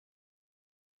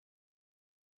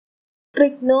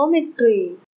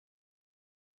Trigonometry.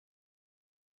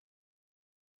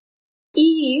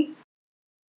 If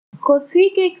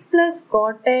cosec x plus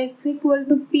cot x equal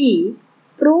to p,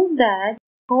 prove that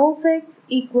cos x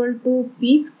equal to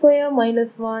p square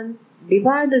minus 1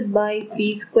 divided by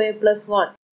p square plus 1.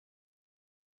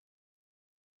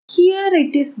 Here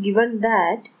it is given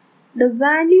that the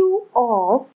value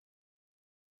of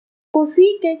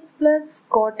cosec x plus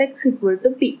cot x equal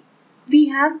to p. We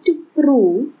have to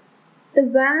prove the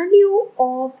value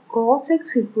of cos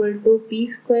x equal to p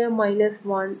square minus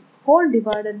 1 whole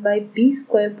divided by p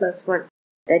square plus 1.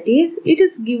 That is, it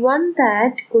is given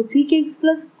that cosec x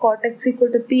plus cot x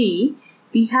equal to p.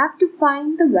 We have to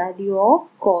find the value of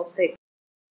cos x.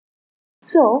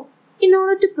 So, in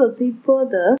order to proceed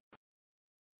further,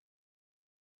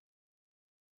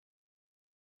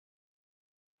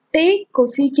 take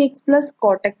cosec x plus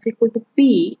cot x equal to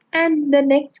p, and the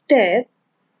next step,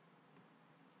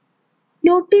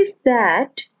 notice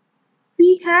that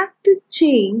we have to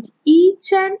change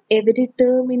each and every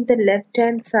term in the left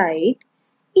hand side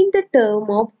in the term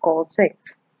of cos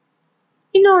x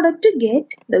in order to get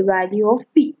the value of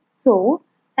p. So,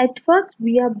 at first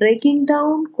we are breaking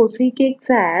down cosec x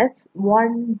as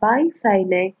 1 by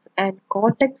sin x and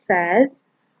cot x as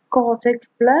cos x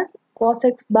plus cos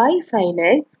x by sin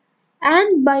x,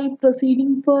 and by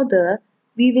proceeding further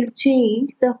we will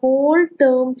change the whole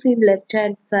terms in left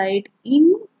hand side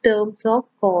in terms of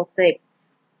cos x.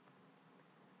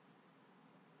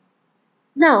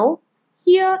 Now,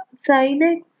 here sin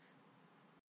x,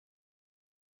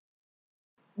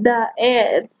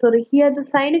 here the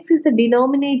sin x is the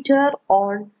denominator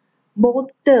on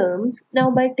both terms.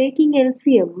 Now, by taking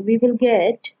LCM, we will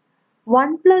get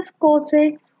 1 plus cos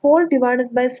x whole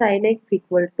divided by sin x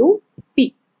equal to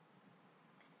p.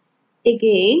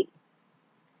 Again,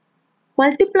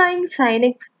 multiplying sin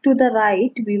x to the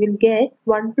right, we will get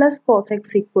 1 plus cos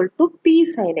x equal to p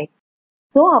sin x.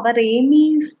 So, our aim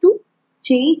is to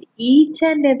change each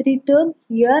and every term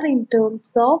here in terms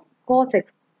of cos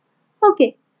x.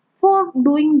 Okay, for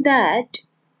doing that,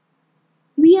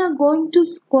 we are going to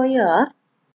square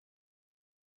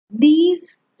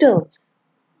these terms.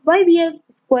 Why we are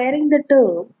squaring the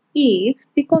term is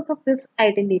because of this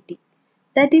identity.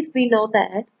 That is, we know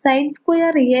that sin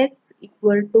square x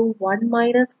equal to 1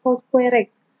 minus cos square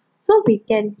x. So, we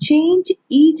can change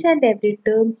each and every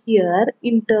term here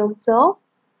in terms of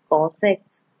cos x.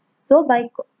 So, by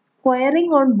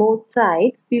squaring on both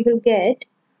sides, we will get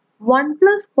 1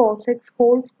 plus cos x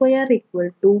whole square equal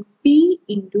to p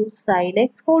into sin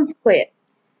x whole square.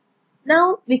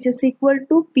 Now, which is equal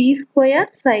to p square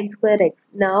sin square x.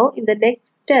 Now, in the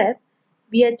next step,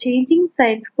 we are changing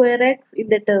sin square x in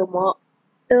the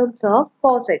terms of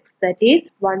cos x. That is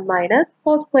 1 minus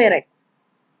cos square x,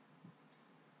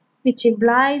 which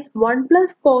implies 1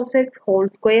 plus cos x whole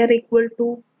square equal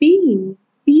to p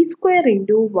square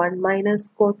into 1 minus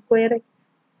cos square x.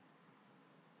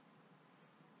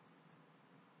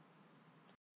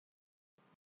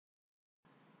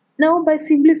 Now, by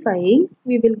simplifying,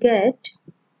 we will get,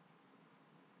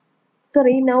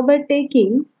 now by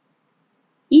taking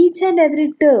each and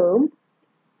every term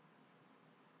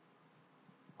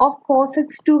of cos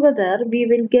x together, we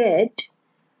will get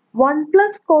 1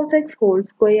 plus cos x whole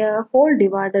square whole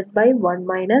divided by 1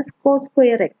 minus cos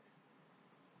square x.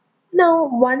 Now,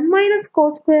 1 minus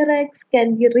cos square x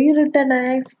can be rewritten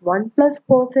as 1 plus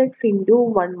cos x into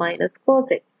 1 minus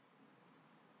cos x.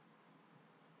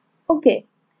 Okay.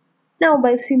 Now,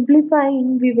 by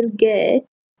simplifying, we will get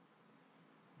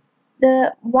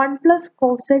the 1 plus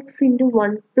cos x into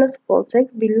 1 plus cos x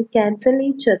will cancel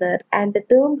each other, and the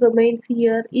term remains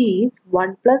here is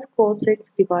 1 plus cos x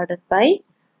divided by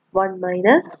 1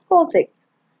 minus cos x.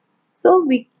 So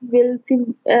we will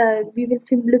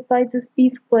simplify this p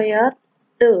square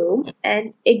term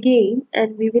and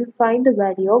we will find the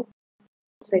value of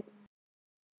cos x.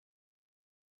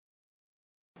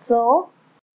 So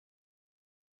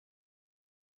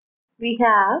we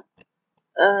have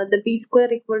the p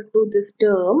square equal to this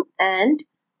term, and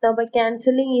now by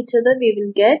cancelling each other we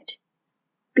will get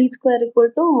p square equal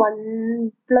to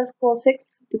 1 plus cos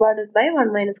x divided by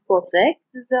 1 minus cos x.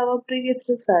 This is our previous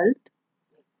result.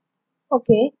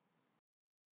 Okay.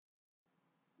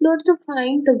 In order to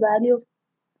find the value of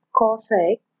cos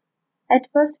x, at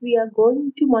first we are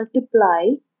going to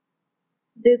multiply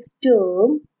this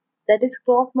term, that is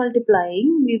cross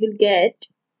multiplying. We will get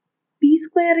p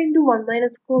square into 1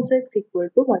 minus cos x equal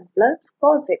to 1 plus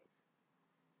cos x.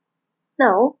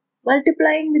 Now,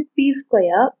 multiplying with p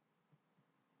square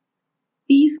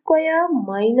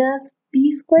minus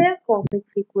p square cos x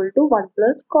equal to 1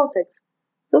 plus cos x.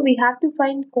 So, we have to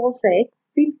find cos x.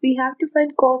 Since we have to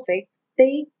find cosec,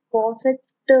 take cosec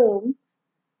term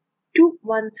to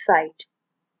one side.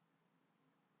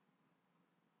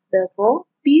 Therefore,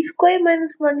 p square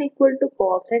minus 1 equal to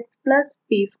cosec plus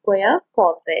p square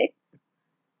cosec.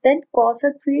 Then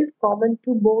cosec is common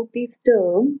to both these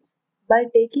terms. By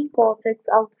taking cosec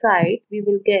outside, we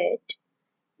will get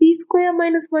p square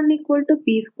minus 1 equal to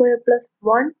p square plus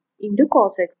 1 into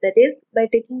cosec. That is, by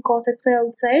taking cosec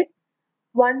outside,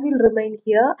 1 will remain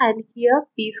here and here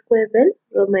p square will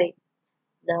remain.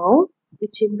 Now,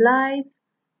 which implies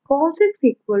cosec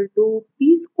equal to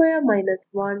p square minus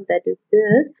 1, that is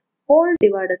this, whole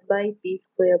divided by p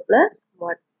square plus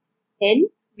 1.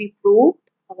 Hence, we proved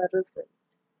our result.